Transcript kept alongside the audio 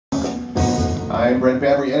I'm Brent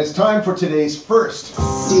Bambury, and it's time for today's first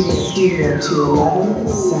Studio 211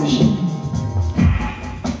 session.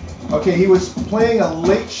 Okay, he was playing a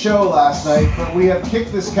late show last night, but we have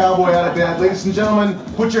kicked this cowboy out of bed. Ladies and gentlemen,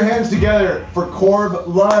 put your hands together for Corb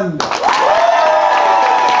Lund.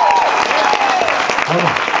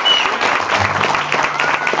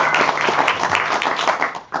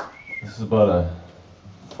 This is about a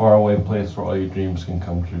faraway place where all your dreams can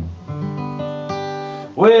come true.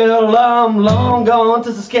 Well, I'm long gone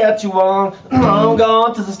to Saskatchewan, long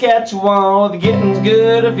gone to Saskatchewan, where the getting's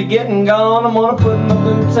good if you're getting gone. I'm gonna put my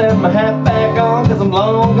boots and my hat back on, cause I'm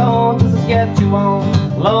long gone to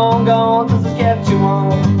Saskatchewan, long gone to Saskatchewan.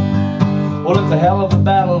 Well, it's a hell of a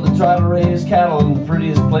battle to try to raise cattle in the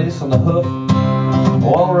prettiest place on the hoof.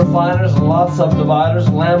 Oil refiners and lot subdividers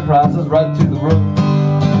and land prices right through the roof.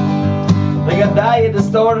 They got diet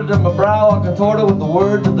distorted and my brow all contorted with the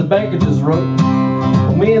words that the banker just wrote.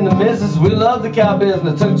 Well, me and the missus, we love the cow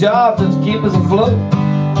business, took jobs just to keep us afloat.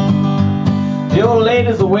 The old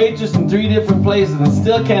lady's a waitress in 3 different places and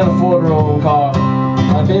still can't afford her own car.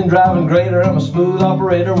 I've been driving grader, I'm a smooth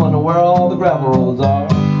operator, wonder where all the gravel roads are.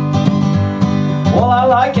 Well, I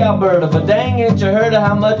like Alberta, but dang, ain't you heard of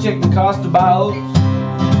how much it can cost to buy oats?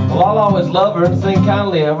 Well, I'll always love her and think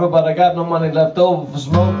kindly of her, but I got no money left over for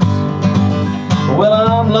smokes. Well,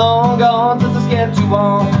 I'm long gone to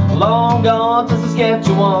Saskatchewan, long gone to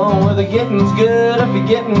Saskatchewan, where the getting's good if you're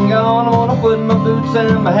getting gone. I wanna put my boots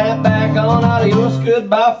and my hat back on. Adios,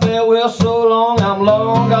 goodbye, farewell, so long. I'm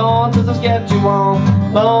long gone to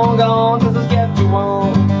Saskatchewan, long gone to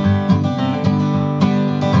Saskatchewan.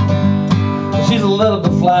 She's a little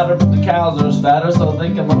bit flatter, but the cows are as fatter, so I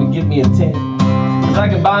think I'm gonna give me a 10. Cause I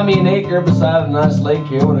can buy me an acre beside a nice lake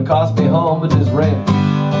here, would it cost me home with this rent.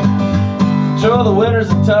 Sure, the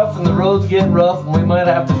winters are tough and the roads get rough, and we might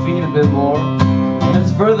have to feed a bit more. And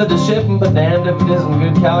it's further to shipping, but damned if it isn't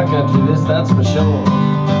good cow country, that's for sure.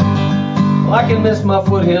 Well, I can miss my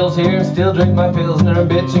foothills here and still drink my pilsner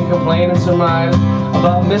and bitch and complain and surmise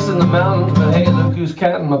about missing the mountains, but hey, look who's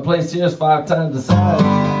counting, my place here is 5 times the size.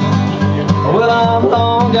 Well, I'm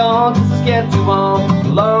long gone to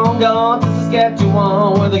Saskatchewan, long gone to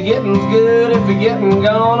Saskatchewan, where the getting's good if you're getting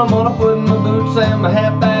gone. I'm gonna put my boots and my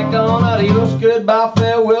hat back on. Adios, goodbye,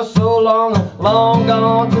 farewell, so long. Long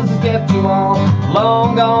gone to Saskatchewan,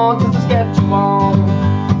 long gone to Saskatchewan.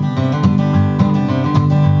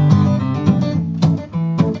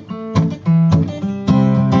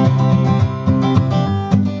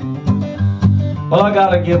 Well, I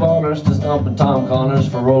gotta give honors to Stump and Tom Connors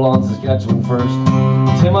for Roll On Saskatchewan first.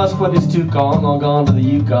 Tim must put his toque on, long gone to the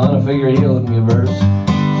Yukon, I figure he owed me a verse.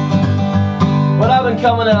 But I've been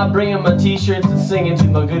coming out bringing my t-shirts and singing to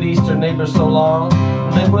my good eastern neighbors so long.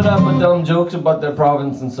 And they put up with dumb jokes about their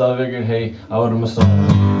province, and so I figured, hey, I owed them a song.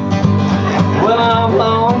 Well, I'm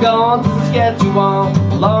long gone to Saskatchewan,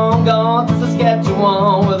 long gone to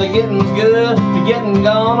Saskatchewan, where the getting's good, you're getting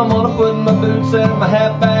gone. I'm gonna put my boots and my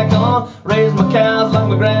hat back on, raise my cows like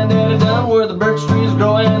my granddaddy done, where the birch trees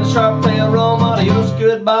grow and the sharp tail roam. Adios,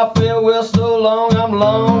 goodbye, farewell, so long. I'm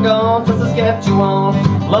long gone to Saskatchewan,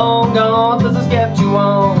 long gone to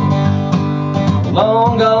Saskatchewan,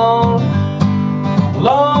 long gone,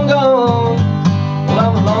 long gone. Well,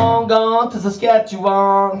 I'm long gone to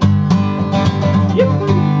Saskatchewan. Yep.